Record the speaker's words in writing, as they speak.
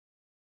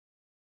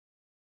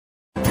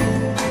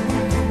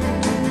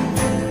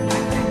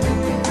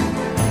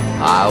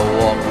I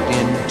walked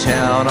in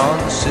town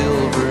on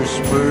silver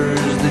spurs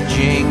that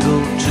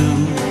jingle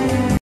too.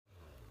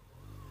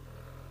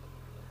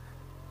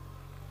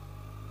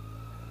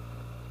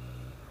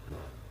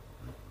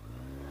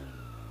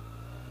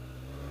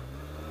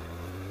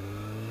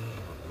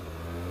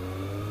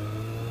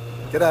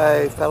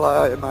 G'day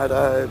fellow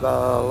moto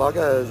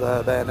vloggers,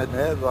 Bandit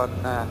Nev on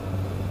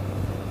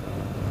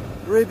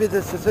Ruby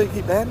the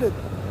Suzuki Bandit,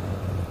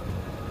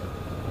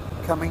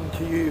 coming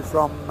to you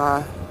from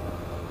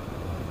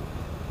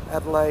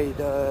Adelaide,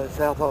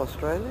 South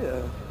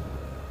Australia,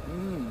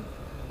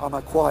 on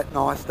a quite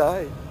nice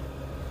day.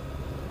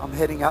 I'm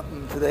heading up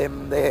into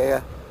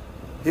their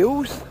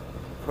hills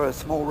for a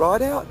small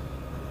ride out,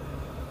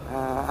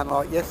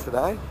 unlike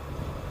yesterday.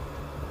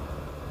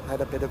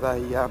 Had a bit of a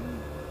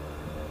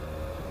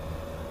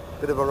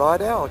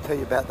ride out. I'll tell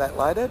you about that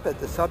later, but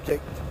the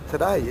subject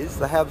today is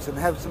the haves and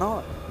haves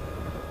not.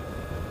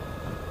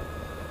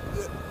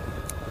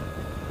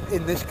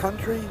 In this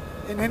country,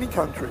 in any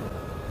country,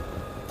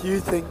 do you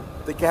think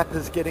the gap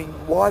is getting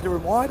wider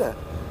and wider?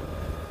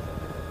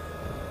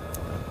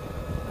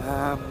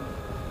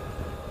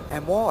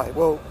 And why?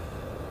 Well,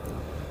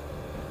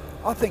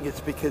 I think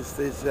it's because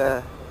there's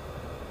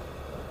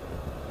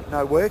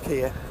no work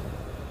here.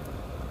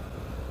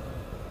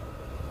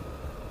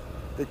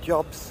 The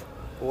jobs,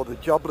 or the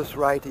jobless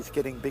rate, is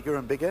getting bigger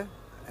and bigger,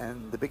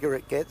 and the bigger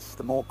it gets,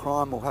 the more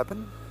crime will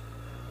happen.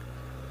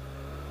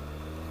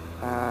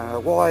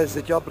 Why is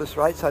the jobless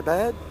rate so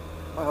bad?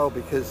 Well,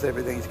 because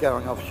everything's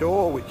going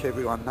offshore, which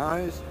everyone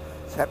knows.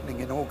 It's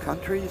happening in all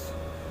countries.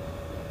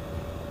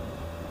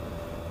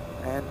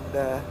 And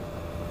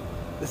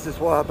this is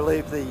why I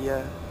believe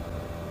the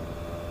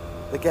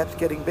gap's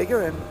getting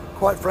bigger, and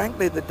quite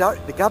frankly,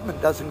 the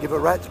government doesn't give a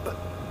rat's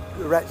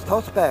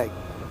toss bag.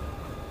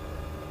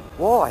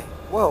 Why?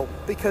 Well,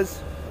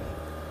 because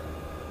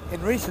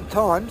in recent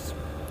times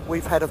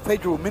we've had a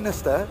federal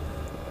minister,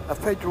 a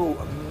federal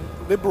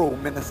Liberal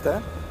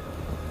minister,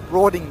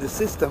 rorting the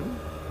system,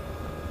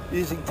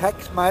 using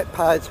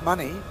taxpayers'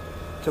 money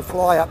to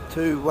fly up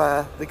to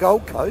the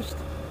Gold Coast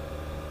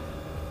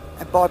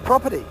and buy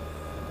property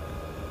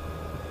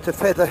to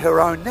feather her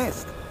own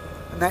nest,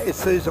 and that is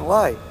Susan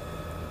Ley.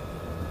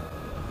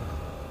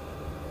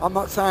 I'm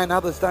not saying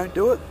others don't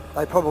do it,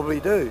 they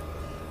probably do,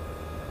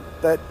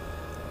 but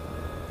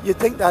you'd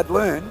think they'd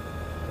learn,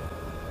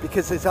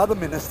 because there's other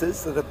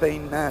ministers that have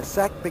been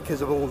sacked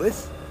because of all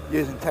this,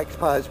 using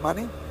taxpayers'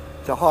 money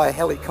to hire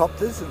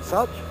helicopters and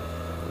such.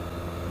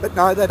 But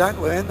no, they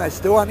don't learn. They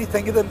still only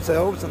think of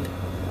themselves and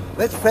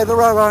let's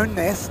feather our own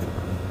nest.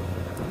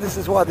 And this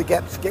is why the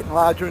gap's getting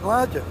larger and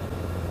larger.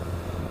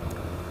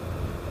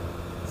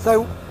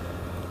 So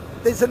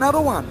there's another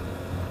one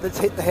that's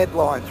hit the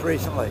headlines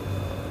recently,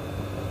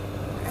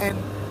 and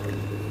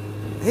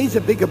he's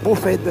a bigger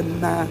buffhead than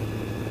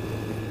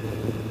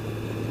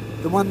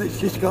the one that's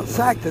just got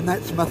sacked, and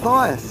that's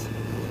Matthias.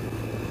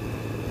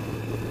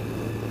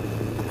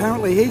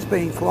 Apparently he's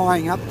been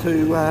flying up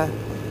to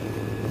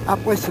up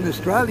Western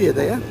Australia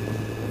there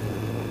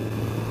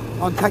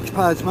on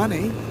taxpayers'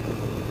 money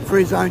for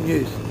his own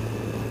use.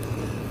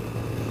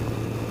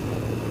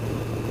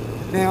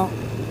 Now,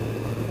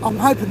 I'm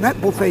hoping that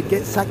buffhead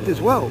gets sacked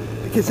as well,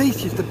 because he's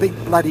just a big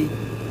bloody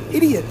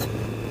idiot.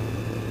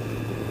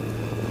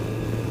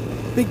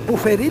 Big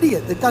buffhead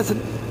idiot that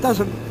doesn't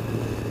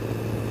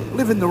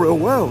live in the real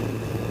world.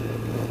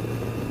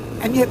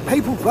 And yet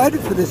people voted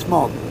for this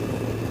mob.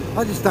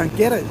 I just don't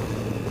get it.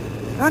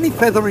 They're only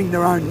feathering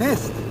their own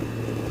nest.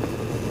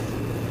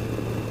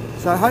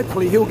 So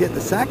hopefully he'll get the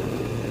sack.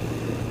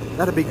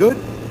 That'll be good.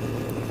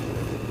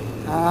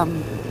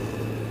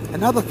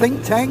 Another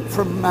think tank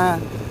from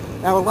our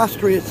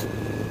illustrious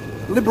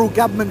Liberal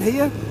government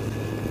here.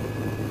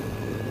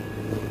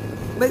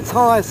 Let's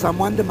hire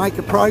someone to make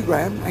a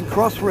program and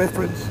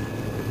cross-reference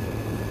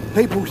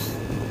people's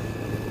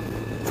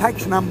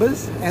tax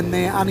numbers and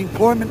their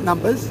unemployment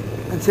numbers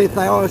and see if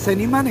they owe us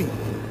any money.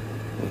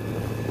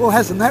 Well,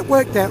 hasn't that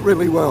worked out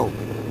really well?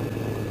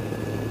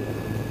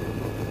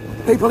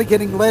 People are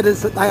getting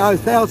letters that they owe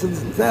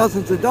thousands and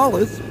thousands of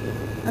dollars,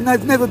 and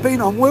they've never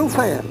been on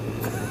welfare.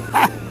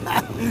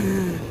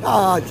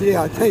 Oh, gee,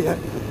 I tell you,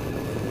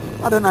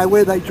 I don't know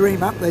where they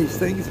dream up these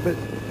things, but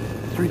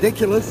it's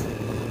ridiculous.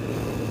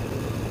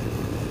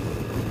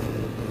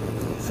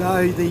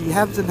 So the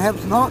haves and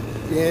haves not,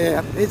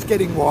 yeah, it's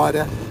getting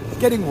wider, it's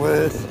getting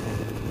worse.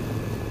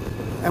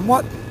 And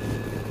what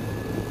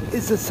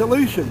is the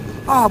solution?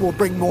 We'll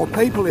bring more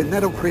people in,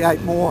 that'll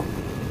create more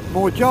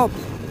jobs.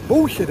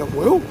 Bullshit, it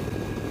will.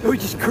 It will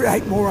just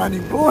create more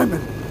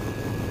unemployment.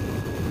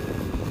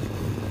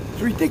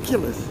 It's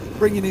ridiculous,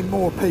 bringing in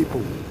more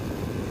people.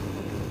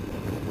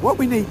 What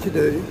we need to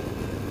do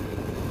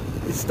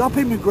is stop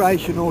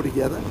immigration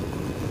altogether.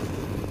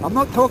 I'm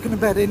not talking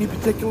about any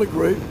particular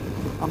group.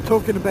 I'm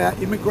talking about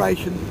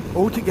immigration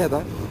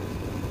altogether,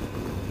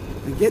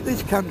 and get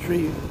this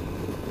country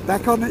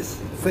back on its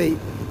feet,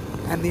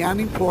 and the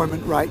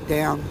unemployment rate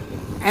down,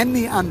 and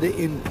the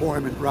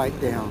underemployment rate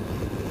down.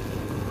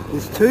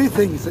 There's two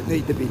things that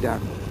need to be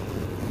done.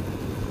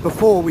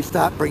 before we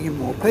start bringing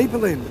more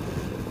people in.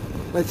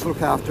 Let's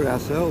look after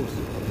ourselves.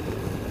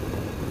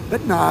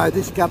 But no,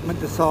 this government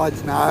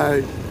decides,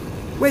 no,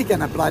 we're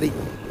going to bloody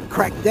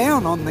crack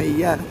down on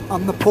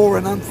the poor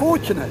and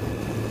unfortunate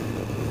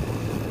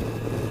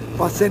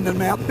by sending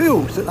them out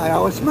bills that they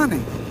owe us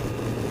money.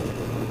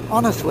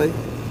 Honestly,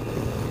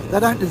 they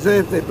don't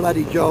deserve their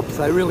bloody jobs,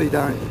 they really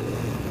don't.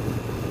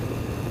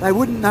 They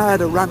wouldn't know how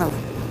to run a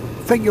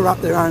finger up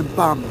their own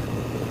bum.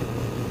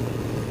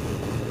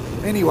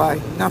 Anyway,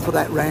 enough of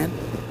that rant.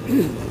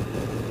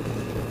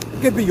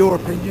 Give me your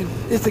opinion.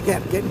 Is the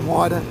gap getting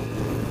wider?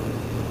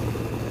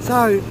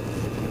 So,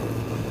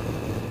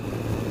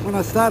 when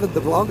I started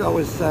the vlog, I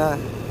was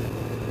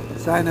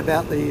saying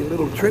about the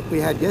little trip we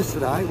had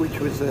yesterday, which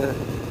was a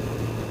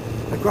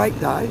great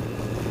day.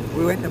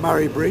 We went to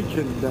Murray Bridge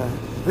and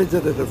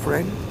visited a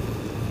friend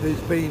who's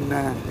been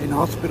in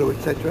hospital,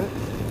 etc.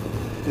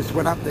 Just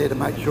went up there to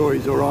make sure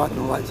he's all right and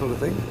all that sort of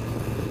thing.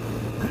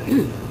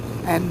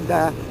 And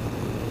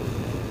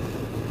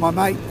my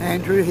mate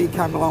Andrew, he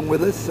came along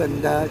with us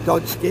and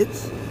dodged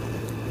skits.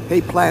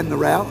 He planned the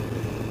route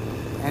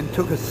and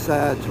took us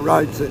to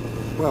roads that,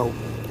 well,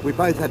 we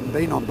both hadn't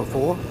been on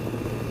before,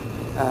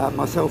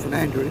 myself and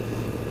Andrew.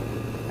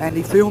 And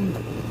he filmed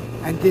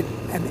and did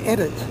an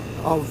edit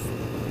of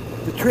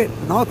the trip,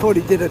 and I thought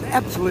he did an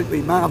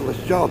absolutely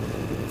marvellous job.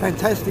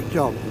 Fantastic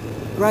job.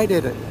 Great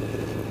edit.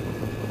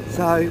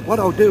 So what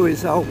I'll do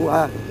is I'll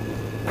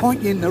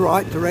point you in the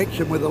right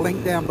direction with a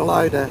link down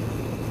below to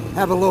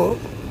have a look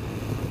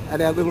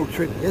at our little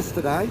trip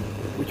yesterday,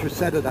 which was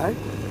Saturday,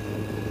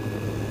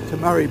 to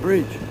Murray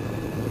Bridge.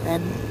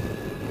 And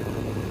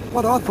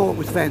what I thought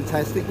was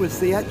fantastic was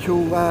the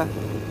actual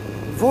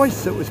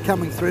voice that was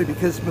coming through,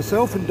 because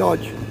myself and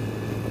Dodge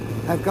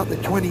have got the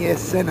 20S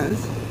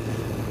centres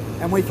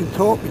and we can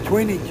talk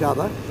between each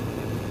other,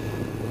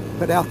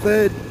 but our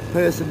third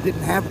person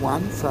didn't have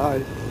one,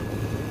 so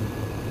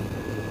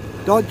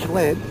Dodge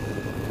led,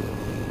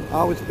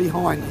 I was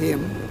behind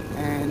him,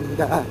 and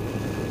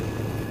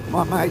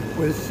my mate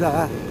was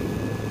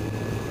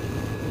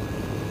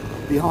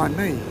behind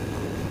me.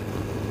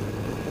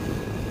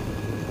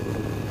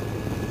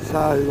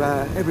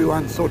 So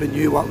everyone sort of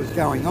knew what was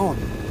going on,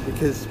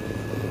 because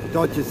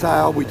Dodge would say,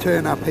 oh, we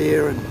turn up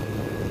here, and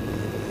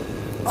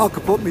I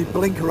could put my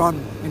blinker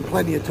on in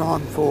plenty of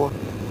time for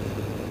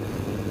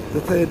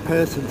the third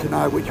person to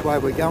know which way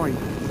we're going.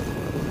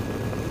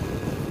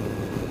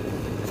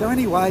 So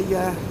anyway,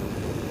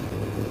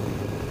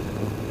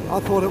 I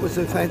thought it was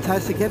a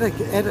fantastic edit,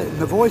 and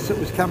the voice that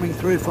was coming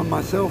through from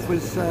myself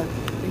was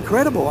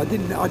incredible. I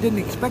didn't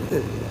expect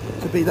it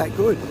to be that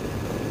good.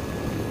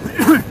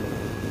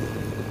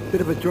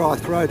 Bit of a dry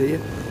throat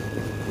here.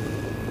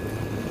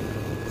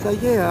 So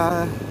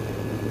yeah,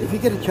 if you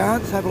get a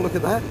chance, have a look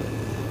at that,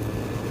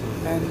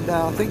 and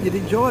I think you'd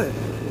enjoy it.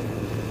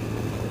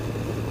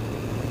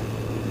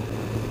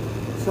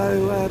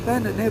 So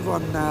Bandit Nev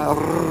on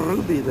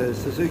Ruby, the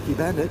Suzuki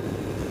Bandit,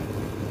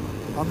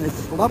 on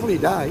this lovely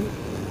day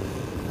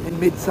in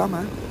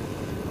midsummer,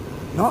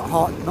 not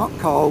hot, not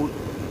cold,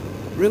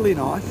 really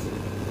nice,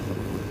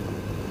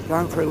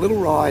 going for a little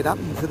ride up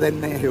into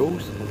them there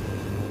hills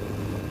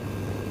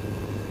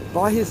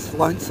by his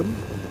lonesome,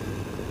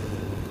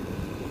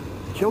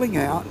 chilling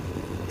out.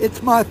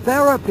 It's my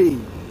therapy.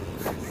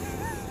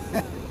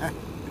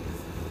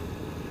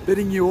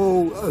 Bidding you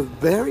all a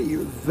very,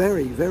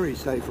 very, very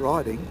safe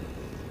riding,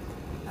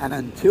 and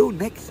until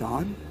next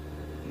time,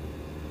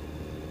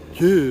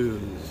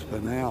 cheers for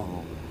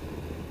now.